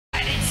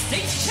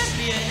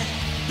champion,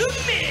 The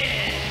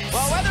Miz.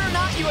 Well, whether or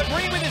not you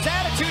agree with his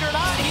attitude or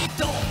not,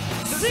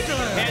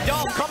 and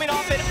Dolph coming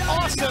off an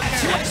awesome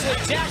actually,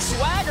 Jack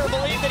Swagger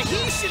believed that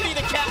he should be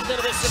the captain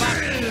of this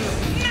event.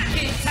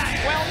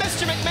 Well,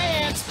 Mr.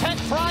 McMahon's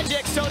pet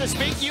project, so to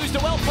speak, used a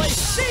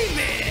well-placed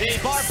Sheamus. The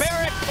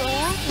barbaric,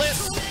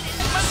 ruthless,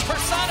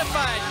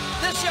 personified.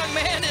 This young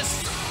man is...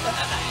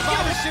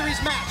 Survivor Series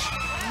match.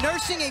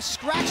 Nursing a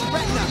scratched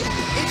retina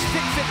is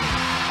fit 50.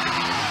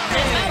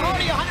 And Matt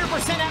Hardy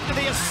 100% after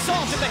the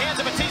assault at the hands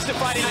of Batista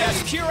Friday night.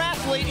 Best pure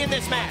athlete in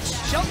this match.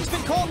 Shelton's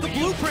been called the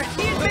blueprint.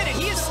 He admitted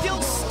he is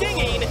still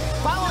stinging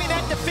following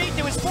that defeat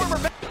to his former...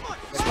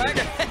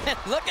 Swagger,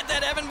 look at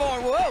that Evan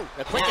Bourne, whoa!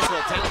 The quickest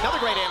little talent, another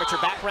great amateur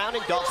background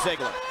in Dolph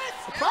Ziggler.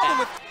 The problem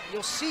with,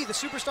 you'll see the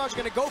superstars are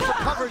going to go for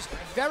covers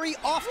very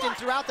often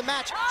throughout the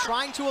match,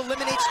 trying to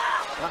eliminate...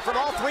 From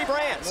all three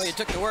brands. Well, you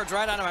took the words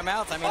right out of my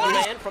mouth. I mean,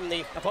 man from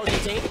the opposing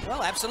team.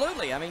 Well,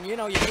 absolutely. I mean, you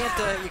know, you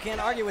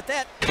can't argue with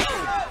that.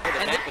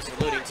 And that was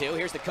alluding to.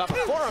 Here's the cover.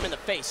 Forearm in the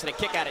face and a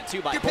kick out at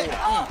 2 by Bourne.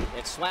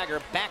 And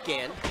Swagger back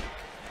in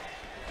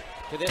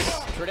to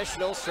this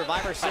traditional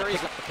Survivor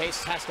Series. The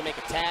case has to make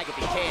a tag if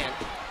he can.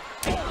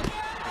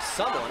 There's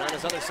someone on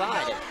his other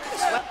side.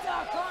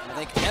 I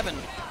think Evan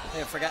may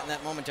have forgotten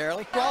that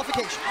momentarily.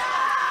 Qualification.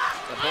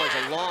 The boy's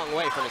a long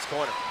way from his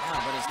corner.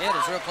 Yeah, but his head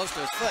is real close to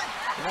his foot.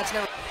 And that's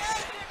never...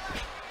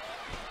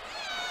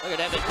 Look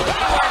at Evan.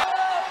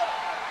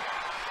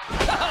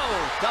 Oh!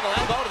 Double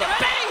elbow to the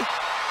bang!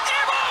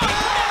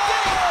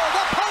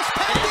 The post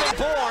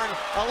Evan Bourne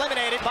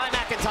eliminated by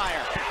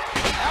McIntyre.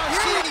 I don't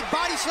see any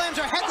body slams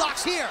or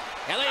headlocks here.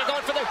 And they're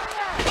going for the...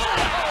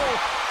 Oh!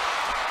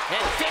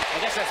 And Finn,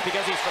 I guess that's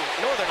because he's from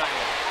Northern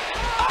Ireland.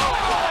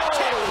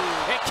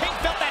 Oh! And King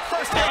felt that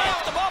first hand.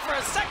 Off the ball for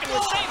a second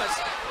with Sheamus.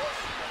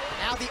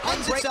 Now the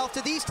lends itself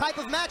to these type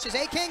of matches,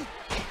 eh, King?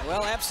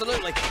 Well,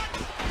 absolutely.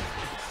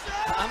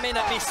 I may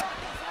not be...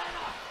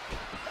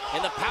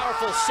 And the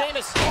powerful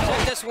Sheamus.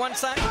 Check this one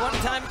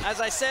time, as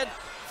I said,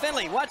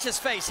 Finley, watch his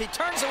face. He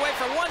turns away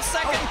for 1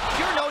 second.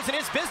 Your nose in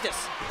his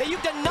business. That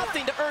you've done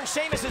nothing to earn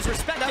Sheamus's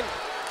respect.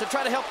 To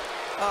try to help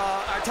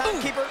our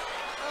timekeeper,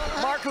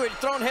 Mark, who had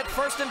thrown head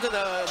first into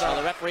the... Well,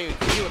 the referee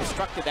you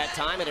obstructed that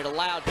time, and it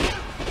allowed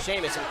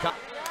Sheamus and...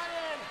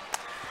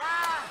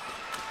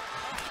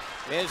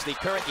 Miz, the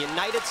current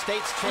United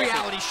States champion.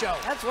 Reality show.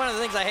 That's one of the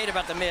things I hate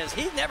about The Miz.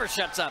 He never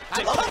shuts up.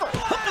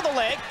 Hook to the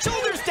leg,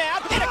 shoulders down,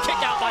 and a kick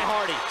out by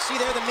Hardy. See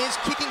there, The Miz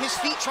kicking his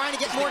feet, trying to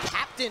get more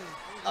captain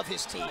of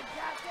his team.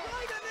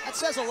 That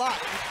says a lot.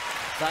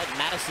 Inside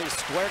Madison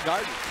Square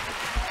Garden.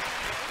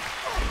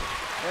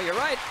 Well, you're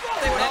right.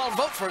 They would all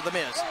vote for The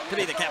Miz to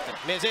be the captain.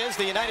 Miz is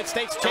the United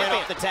States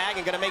champion. Off the tag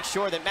and going to make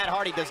sure that Matt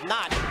Hardy does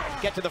not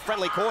get to the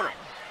friendly corner.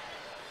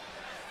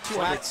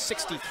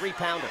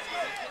 263-pounder.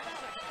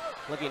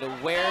 Looking to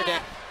wear down.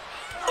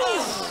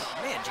 Oh,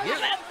 man, did you hear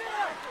that?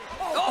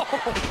 Oh.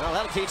 Well,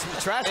 that'll teach him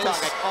trash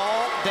talking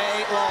all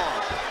day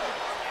long.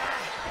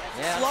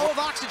 Yeah. Flow of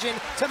oxygen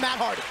to Matt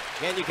Hardy.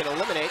 And you can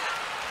eliminate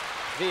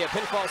via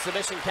pinfall,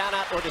 submission,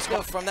 countout, or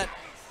disqual from that.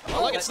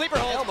 Oh, look at sleeper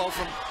hold. Elbow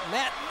from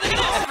Matt.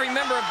 Every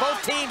member of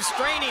both teams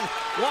straining,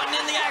 wanting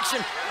in the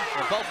action.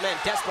 And both men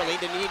desperately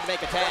didn't need to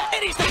make a tag.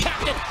 And he's the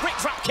captain. Great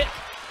drop kick.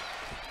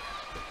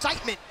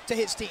 Excitement to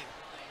his team.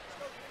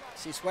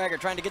 See Swagger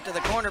trying to get to the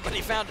corner, but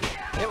he found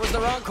it was the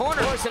wrong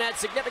corner. Morrison had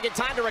significant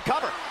time to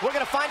recover. We're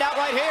going to find out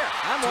right here.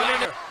 I'm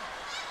wondering.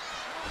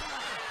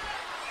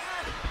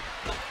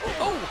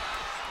 Oh!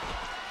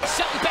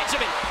 Shelton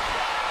Benjamin.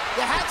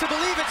 You had to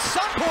believe at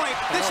some point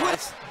this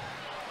was...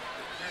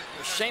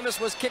 Sheamus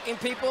was kicking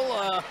people.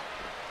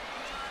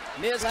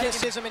 Miz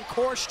athleticism and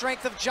core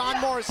strength of John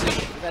Morrison.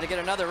 We got to get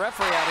another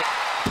referee out here.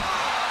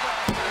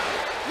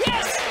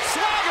 Yes!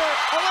 Swagger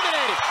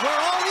eliminated.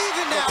 We're all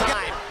even now.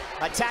 Time.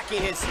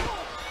 Attacking his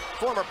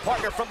former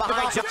partner from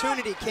behind.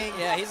 Opportunity, King.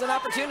 Yeah, he's an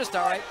opportunist,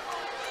 all right.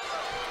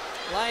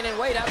 Lying in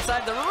wait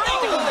outside the ring.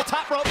 To go to the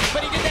top rope,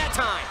 but he did that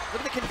time.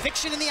 Look at the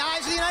conviction in the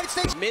eyes of the United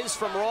States. Miz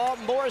from Raw,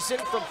 Morrison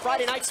from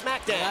Friday Night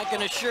SmackDown. And I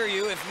can assure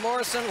you, if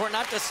Morrison were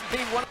not to be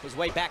one... His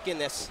way back in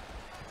this.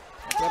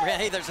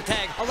 Hey, there's a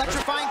tag.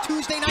 Electrifying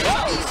Tuesday night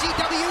on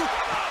ECW.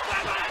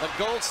 The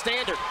gold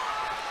standard.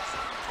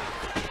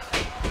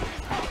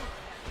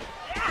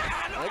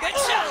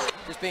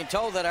 Just being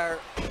told that our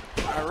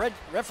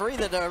referee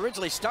that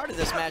originally started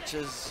this match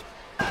is...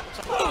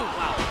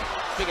 Wow.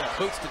 Speaking of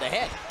boots to the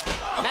head.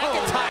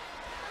 McIntyre.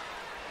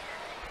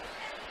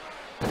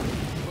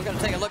 We're going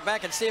to take a look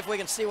back and see if we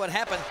can see what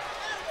happened.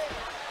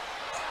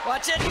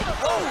 Watch it.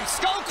 Oh,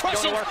 skull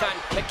crushing. Going to work on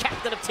the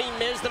captain of Team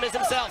Miz, the Miz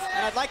himself.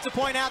 And I'd like to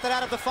point out that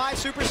out of the 5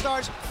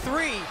 superstars,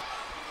 3.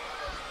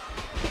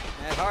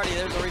 Matt Hardy,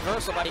 there's a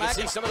reversal by McIntyre. You can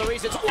see some of the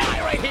reasons why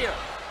right here.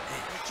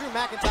 Drew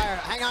McIntyre,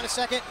 hang on a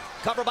second.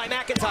 Cover by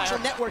McIntyre. For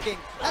networking.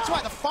 That's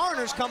why the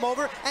foreigners come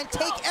over and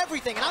take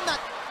everything. And I'm not...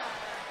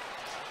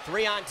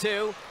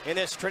 3-on-2 in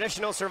this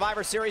traditional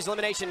Survivor Series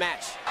elimination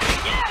match.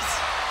 Yes!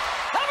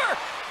 Cover!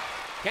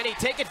 Can he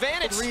take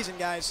advantage? Good reason,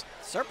 guys.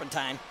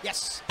 Serpentine.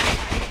 Yes.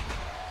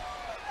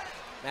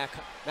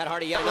 Matt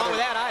Hardy, yet wrong with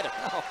that either.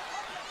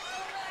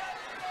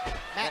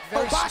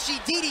 Obashi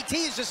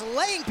DDT is just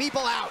laying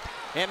people out.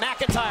 And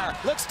McIntyre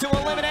looks to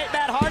eliminate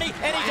Matt Hardy,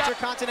 and he does.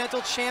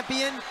 Intercontinental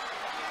champion,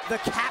 the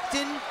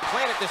captain.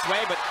 Playing it this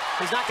way, but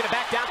he's not going to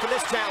back down from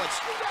this challenge.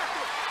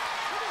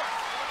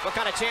 What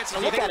kind of chance to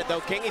look at it,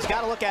 though, King? He's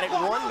got to look at it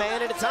one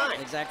man at a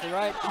time. Exactly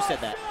right. Who said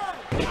that?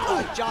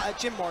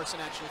 Jim Morrison,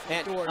 actually, from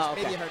And, the Doors. oh,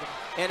 okay. Maybe you heard him.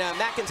 And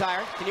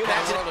McIntyre, can you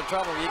That's imagine? a little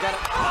trouble. You got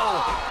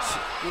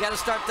to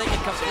start thinking.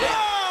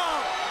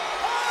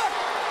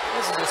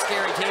 This is a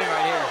scary team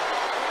right here.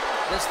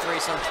 This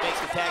threesome Makes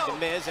the tag to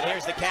Miz, and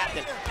here's the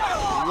captain.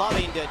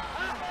 Loving to...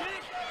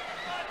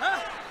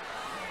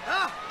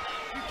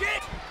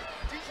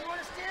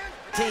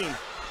 team.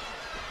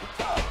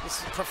 This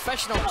is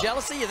professional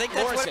jealousy. You think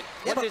that's Morrison.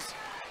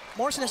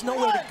 Morrison has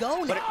nowhere to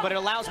go now. But it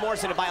allows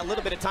Morrison to buy a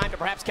little bit of time to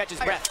perhaps catch his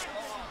breath.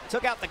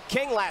 Took out the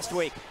King last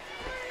week.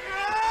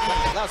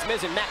 Allows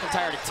Miz and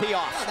McIntyre to tee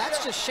off. Oh,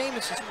 that's just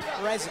Sheamus's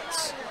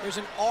presence. There's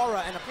an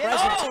aura and a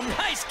presence. Oh,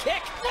 nice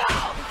kick.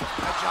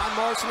 John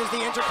Morrison is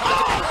the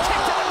Intercontinental.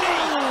 Kick to the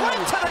knee.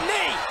 Right to the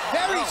knee.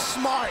 Very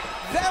smart.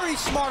 Very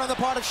smart on the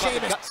part of The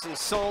Sheamus. guts and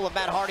soul of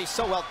Matt Hardy,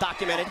 so well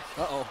documented.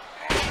 Uh-oh.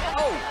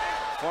 Oh.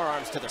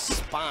 Forearms to the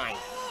spine.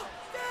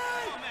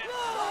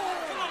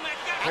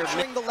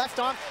 Capturing the left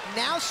arm,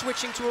 now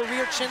switching to a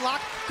rear chin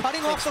lock,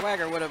 cutting off the...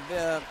 Swagger would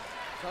have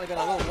probably been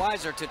a little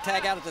wiser to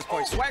tag out at this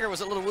point. Swagger was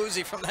a little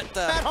woozy from that.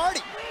 Matt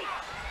Hardy.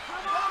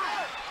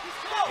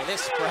 And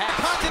this perhaps...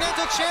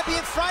 Continental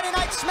champion, Friday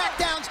Night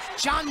SmackDowns,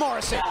 John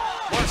Morrison.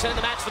 Morrison in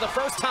the match for the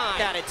first time.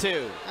 Got it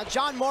too. Now,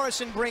 John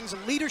Morrison brings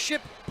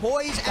leadership,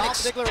 poise, and Dolph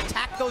Ziggler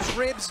attack those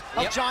ribs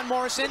of John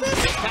Morrison.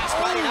 This past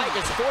Friday night,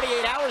 just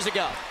 48 hours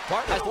ago.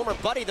 My former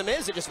buddy, The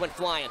Miz, it just went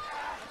flying.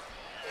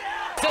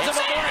 Says it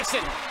with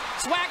Morrison.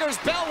 Swagger's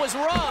bell was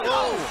rung.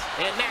 Oh.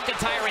 And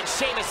McIntyre and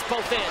Sheamus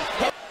both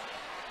in.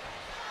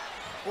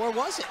 Or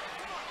was it?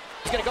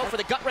 He's going to go for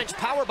the gut-wrench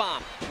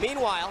powerbomb.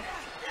 Meanwhile,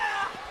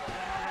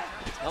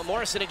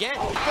 Morrison again.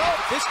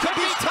 This could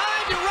be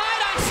time to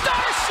ride on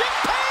Starship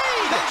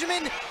Pain!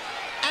 Benjamin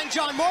and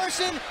John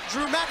Morrison,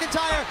 Drew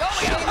McIntyre,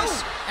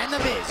 Sheamus, and The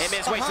Miz. And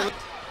Miz waits.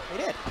 They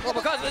did. Well,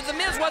 because The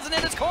Miz wasn't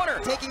in his corner.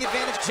 Taking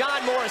advantage.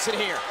 John Morrison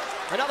here.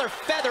 Another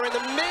feather in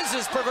the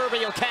Miz's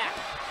proverbial cap.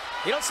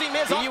 You don't see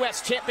Miz, the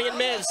U.S. champion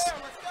Miz.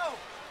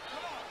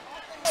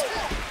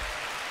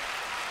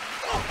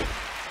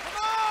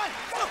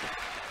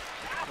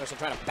 Morrison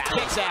trying to bounce.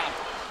 Kicks out.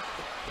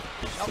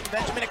 Shelton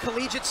Benjamin, a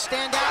collegiate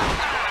standout.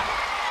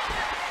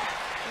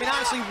 I mean,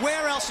 honestly,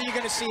 where else are you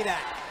going to see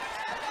that?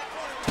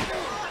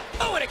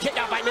 Oh, and a kick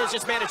out by Miz,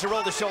 just managed to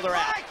roll the shoulder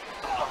out.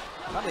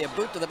 Probably a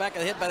boot to the back of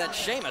the head by that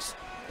Sheamus.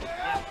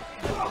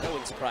 That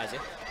wouldn't surprise you.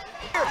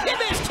 And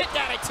Miz kicked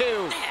out at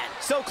two.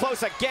 So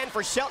close again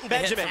for Shelton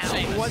Benjamin.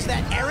 Was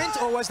that errant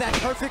or was that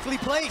perfectly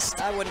placed?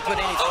 I wouldn't put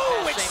anything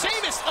Oh, past it's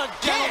Sheamus again.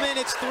 Gentlemen,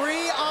 it's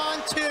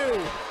 3-on-2.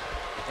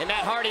 And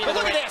Matt Hardy,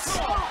 look at this.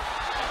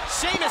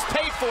 Sheamus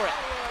paid for it.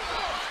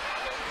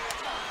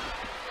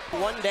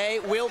 One day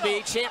will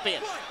be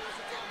champion.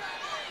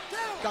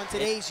 On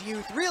today's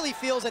youth, really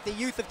feels that the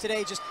youth of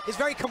today just is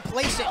very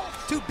complacent,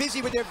 too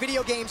busy with their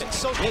video games and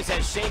social. Miz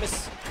has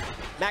Sheamus,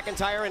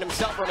 McIntyre, and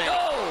himself remaining.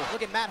 Oh,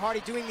 look at Matt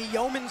Hardy doing the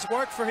yeoman's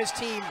work for his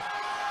team.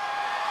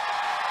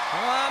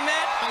 Come on,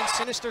 Matt. And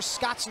Sinister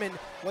Scotsman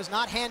was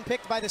not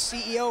handpicked by the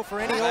CEO for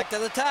any Back to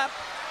the top.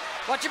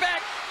 Watch your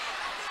back.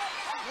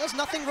 There's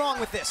nothing wrong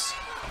with this.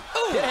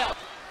 Ooh. Good help.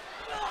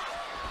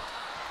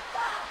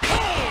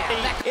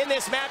 In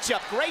this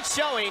matchup, great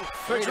showing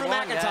for Drew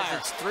McIntyre.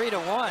 It's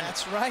 3-1.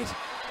 That's right.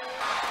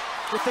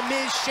 With the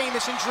Miz,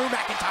 Sheamus, and Drew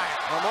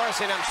McIntyre. Well,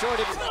 Morrison, I'm sure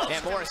didn't.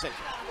 And Morrison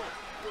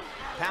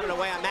pounding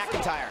away on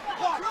McIntyre.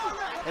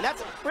 And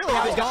that's really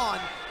how he's gone.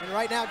 And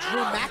right now,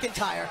 Drew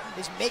McIntyre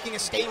is making a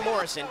statement.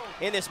 Morrison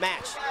in this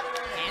match.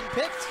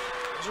 Handpicked.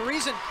 There's a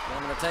reason.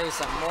 I'm going to tell you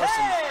something,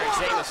 Morrison. And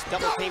Sheamus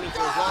double teaming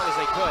for as long as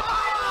they could.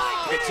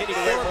 Continue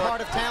to win more.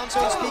 Part of town,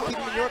 so to speak, keep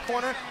him in your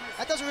corner.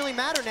 That doesn't really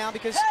matter now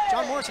because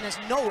John Morrison has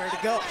nowhere to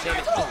go.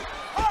 Sheamus.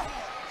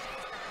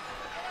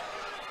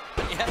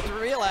 You have to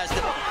realize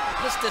that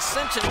this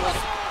dissension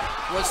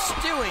was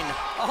stewing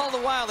all the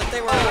while that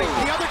they were waiting.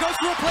 The other goes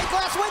through a plate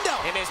glass window.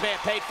 And his man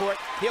paid for it.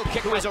 Heel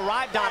kick, who has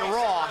arrived on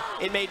Raw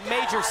and made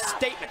major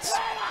statements.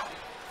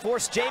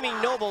 Forced Jamie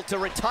Noble to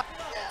retire.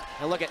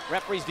 And look at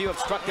referee's view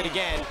obstructed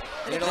again.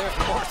 There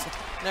for Morrison.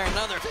 There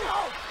another.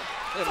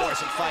 Look at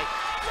Morrison fight.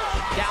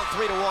 Down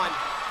 3-1.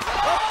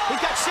 Oh,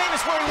 he's got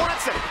Sheamus where he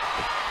wants him.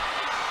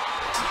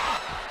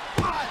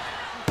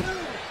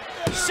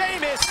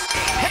 Sheamus,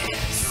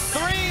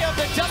 three of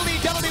the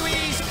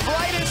WWE's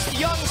brightest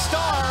young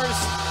stars.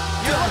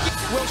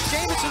 Will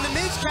Sheamus and The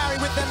Miz carry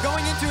with them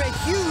going into a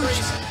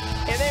huge...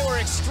 And they were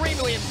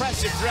extremely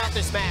impressive throughout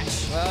this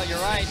match. Well,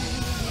 you're right.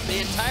 The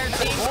entire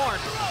team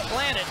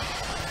planted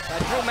by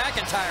Drew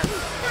McIntyre.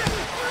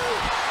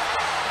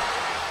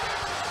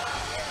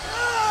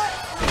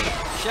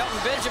 Shelton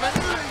Benjamin.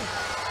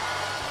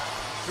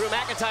 Drew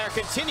McIntyre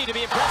continued to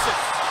be impressive,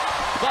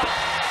 but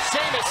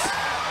Sheamus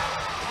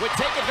would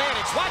take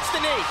advantage. Watch the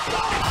knee.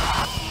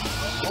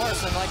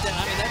 Morrison like that.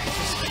 I mean, that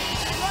just